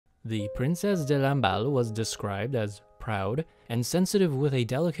The Princess de Lamballe was described as proud and sensitive with a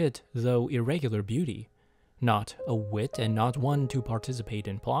delicate, though irregular beauty. Not a wit and not one to participate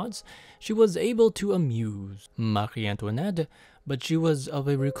in plots, she was able to amuse Marie Antoinette, but she was of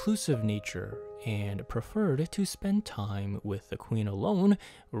a reclusive nature and preferred to spend time with the queen alone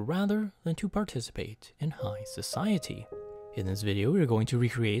rather than to participate in high society. In this video, we're going to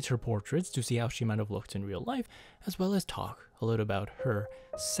recreate her portraits to see how she might have looked in real life, as well as talk a little about her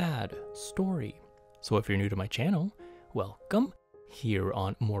sad story. So if you're new to my channel, welcome. Here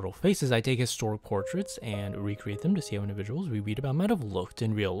on MortalFaces, I take historic portraits and recreate them to see how individuals we read about might have looked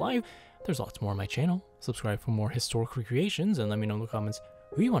in real life. There's lots more on my channel. Subscribe for more historic recreations and let me know in the comments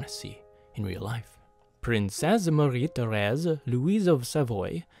who you want to see in real life. Princess Marie-Thérèse Louise of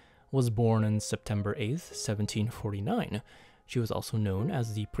Savoy was born on September 8th, 1749. She was also known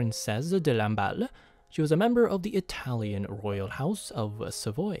as the Princess de Lamballe. She was a member of the Italian royal house of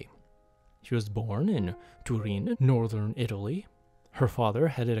Savoy. She was born in Turin, northern Italy. Her father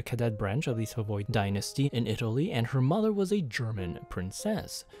headed a cadet branch of the Savoy dynasty in Italy, and her mother was a German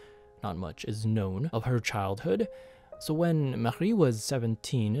princess. Not much is known of her childhood, so when Marie was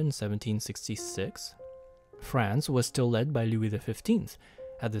 17 in 1766, France was still led by Louis XV.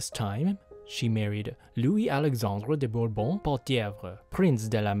 At this time, she married Louis-Alexandre de Bourbon-Penthièvre, Prince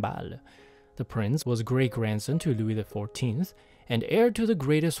de Lamballe. The prince was great-grandson to Louis XIV and heir to the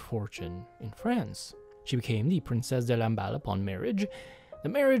greatest fortune in France. She became the Princess de Lamballe upon marriage. The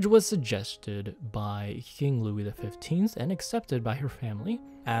marriage was suggested by King Louis XV and accepted by her family,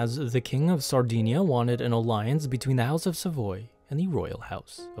 as the King of Sardinia wanted an alliance between the House of Savoy and the Royal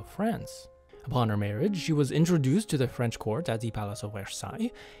House of France. Upon her marriage, she was introduced to the French court at the Palace of Versailles,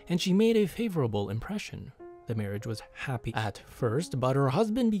 and she made a favorable impression. The marriage was happy at first, but her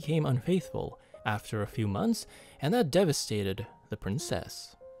husband became unfaithful after a few months, and that devastated the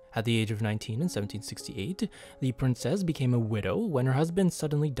princess. At the age of 19 in 1768, the princess became a widow when her husband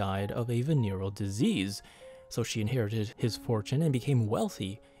suddenly died of a venereal disease, so she inherited his fortune and became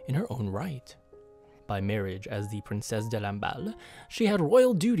wealthy in her own right. By marriage as the Princess de Lamballe, she had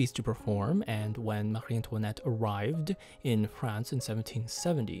royal duties to perform, and when Marie Antoinette arrived in France in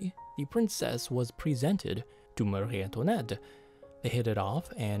 1770, the princess was presented to Marie Antoinette. They hit it off,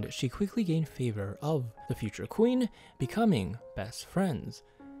 and she quickly gained favor of the future queen, becoming best friends.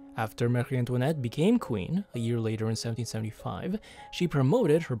 After Marie Antoinette became queen, a year later in 1775, she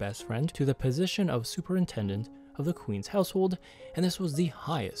promoted her best friend to the position of superintendent of the queen's household, and this was the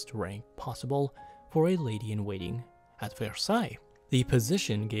highest rank possible for a lady-in-waiting at Versailles. The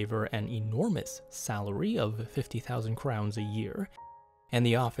position gave her an enormous salary of 50,000 crowns a year, and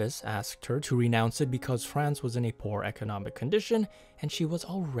the office asked her to renounce it because France was in a poor economic condition and she was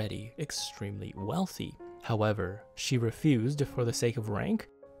already extremely wealthy. However, she refused for the sake of rank,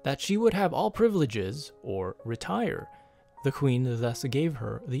 that she would have all privileges or retire. The queen thus gave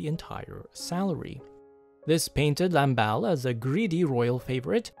her the entire salary. This painted Lamballe as a greedy royal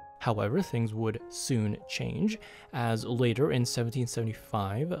favorite. However, things would soon change, as later in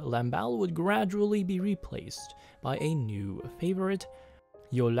 1775, Lamballe would gradually be replaced by a new favorite,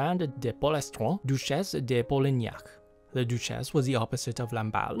 Yolande de Polastron, Duchesse de Polignac. The Duchesse was the opposite of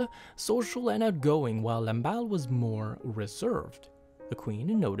Lamballe, social and outgoing, while Lamballe was more reserved. The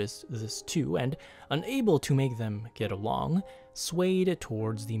queen noticed this too, and, unable to make them get along, swayed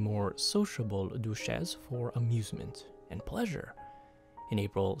towards the more sociable Duchesse for amusement and pleasure. In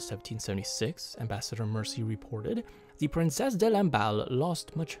April 1776, Ambassador Mercy reported, "The Princess de Lamballe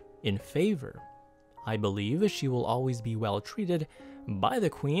lost much in favor. I believe she will always be well treated by the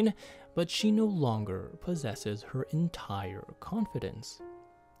queen, but she no longer possesses her entire confidence.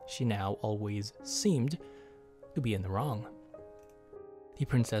 She now always seemed to be in the wrong." The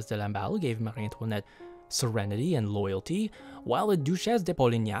Princess de Lamballe gave Marie Antoinette serenity and loyalty, while the Duchesse de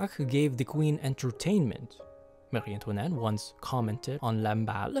Polignac gave the queen entertainment. Marie Antoinette once commented on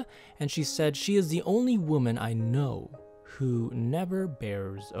Lamballe, and she said, "She is the only woman I know who never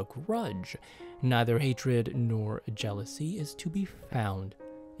bears a grudge. Neither hatred nor jealousy is to be found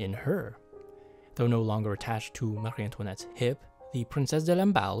in her." Though no longer attached to Marie Antoinette's hip, the Princess de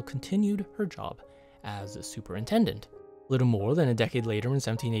Lamballe continued her job as a superintendent. Little more than a decade later, in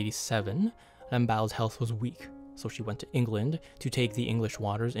 1787, Lamballe's health was weak, so she went to England to take the English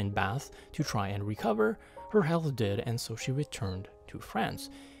waters in Bath to try and recover. Her health did, and so she returned to France.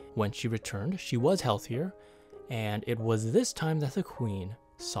 When she returned, she was healthier, and it was this time that the queen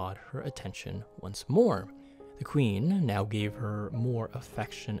sought her attention once more. The queen now gave her more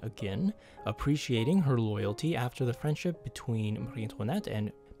affection again, appreciating her loyalty after the friendship between Marie Antoinette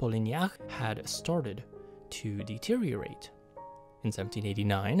and Polignac had started to deteriorate. In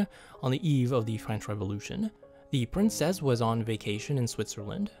 1789, on the eve of the French Revolution, the princess was on vacation in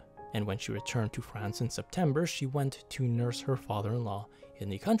Switzerland, and when she returned to France in September, she went to nurse her father-in-law in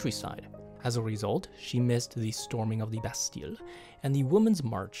the countryside. As a result, she missed the storming of the Bastille and the Women's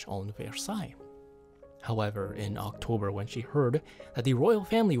March on Versailles. However, in October, when she heard that the royal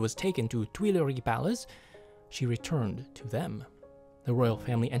family was taken to Tuileries Palace, she returned to them. The royal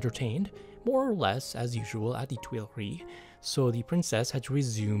family entertained, more or less as usual, at the Tuileries, so the princess had to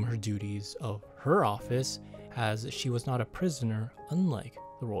resume her duties of her office as she was not a prisoner, unlike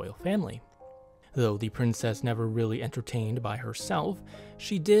the royal family. Though the princess never really entertained by herself,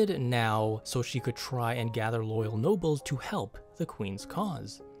 she did now so she could try and gather loyal nobles to help the queen's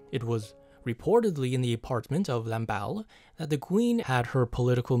cause. It was reportedly in the apartment of Lamballe that the queen had her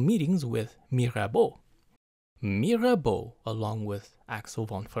political meetings with Mirabeau. Mirabeau, along with Axel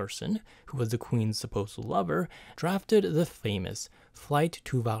von Fersen, who was the queen's supposed lover, drafted the famous Flight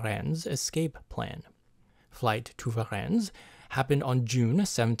to Varennes escape plan. Flight to Varennes happened on June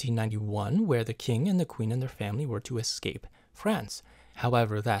 1791, where the king and the queen and their family were to escape France.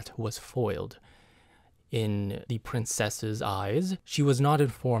 However, that was foiled. In the princess's eyes, she was not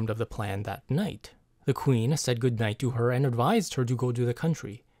informed of the plan that night. The queen said goodnight to her and advised her to go to the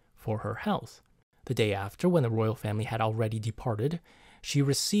country for her health. The day after, when the royal family had already departed, she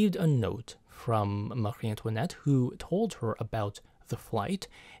received a note from Marie Antoinette, who told her about the flight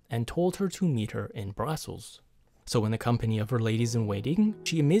and told her to meet her in Brussels. So in the company of her ladies-in-waiting,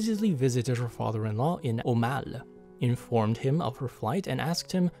 she immediately visited her father-in-law in Aumale, informed him of her flight, and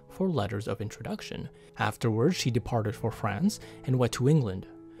asked him for letters of introduction. Afterwards, she departed for France and went to England,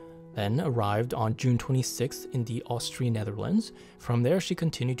 then arrived on June 26th in the Austrian Netherlands. From there, she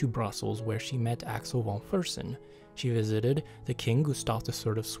continued to Brussels, where she met Axel von Fersen. She visited the King Gustav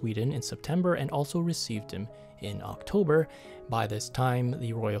III of Sweden in September and also received him in October. By this time,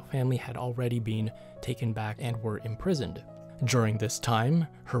 the royal family had already been taken back and were imprisoned. During this time,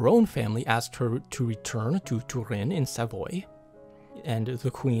 her own family asked her to return to Turin in Savoy, and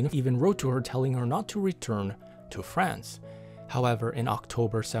the queen even wrote to her telling her not to return to France. However, in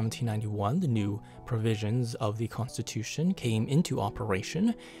October 1791, the new provisions of the Constitution came into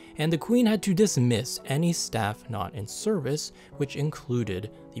operation, and the queen had to dismiss any staff not in service, which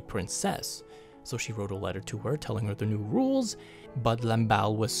included the princess. So she wrote a letter to her telling her the new rules, but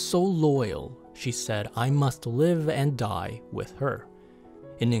Lamballe was so loyal, she said, "I must live and die with her."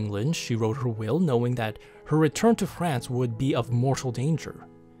 In England, she wrote her will knowing that her return to France would be of mortal danger.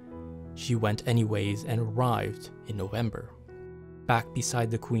 She went anyways and arrived in November. Back beside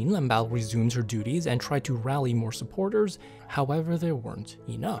the queen, Lamballe resumed her duties and tried to rally more supporters. However, there weren't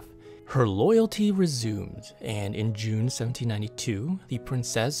enough. Her loyalty resumed, and in June 1792, the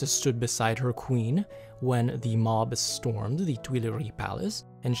princess stood beside her queen when the mob stormed the Tuileries Palace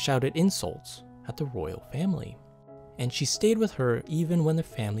and shouted insults at the royal family. And she stayed with her even when the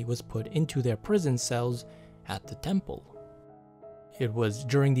family was put into their prison cells at the temple. It was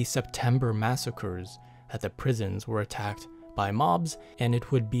during the September massacres that the prisons were attacked by mobs, and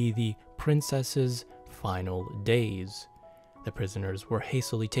it would be the princess's final days. The prisoners were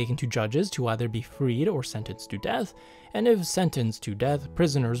hastily taken to judges to either be freed or sentenced to death, and if sentenced to death,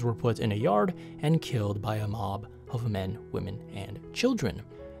 prisoners were put in a yard and killed by a mob of men, women, and children.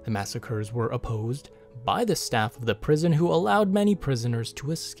 The massacres were opposed by the staff of the prison, who allowed many prisoners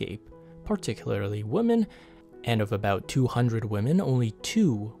to escape, particularly women, and of about 200 women, only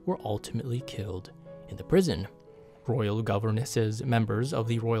 2 were ultimately killed in the prison. Royal governesses, members of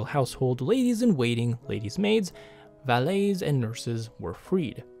the royal household, ladies-in-waiting, ladies-maids, valets, and nurses were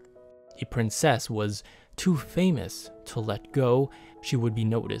freed. The princess was too famous to let go. She would be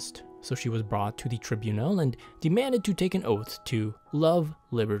noticed, so she was brought to the tribunal and demanded to take an oath to love,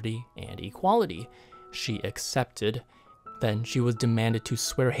 liberty, and equality. She accepted. Then she was demanded to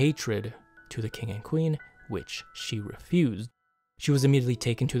swear hatred to the king and queen, which she refused. She was immediately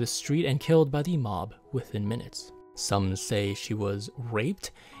taken to the street and killed by the mob within minutes. Some say she was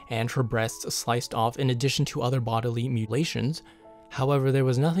raped and her breasts sliced off in addition to other bodily mutilations. However, there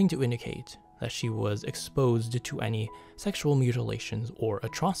was nothing to indicate that she was exposed to any sexual mutilations or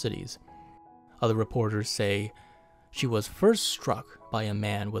atrocities. Other reporters say she was first struck by a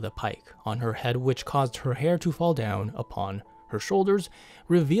man with a pike on her head, which caused her hair to fall down upon her shoulders,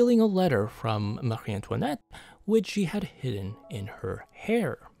 revealing a letter from Marie Antoinette, which she had hidden in her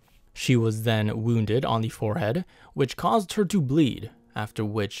hair. She was then wounded on the forehead, which caused her to bleed, after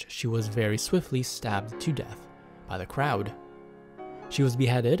which she was very swiftly stabbed to death by the crowd. She was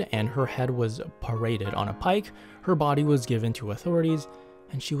beheaded and her head was paraded on a pike. Her body was given to authorities,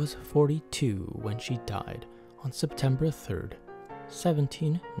 and she was 42 when she died on September 3rd,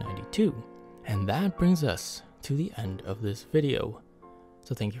 1792. And that brings us to the end of this video.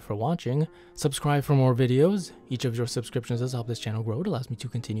 So thank you for watching. Subscribe for more videos. Each of your subscriptions does help this channel grow. It allows me to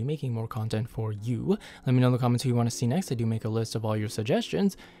continue making more content for you. Let me know in the comments who you want to see next. I do make a list of all your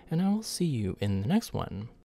suggestions, and I will see you in the next one.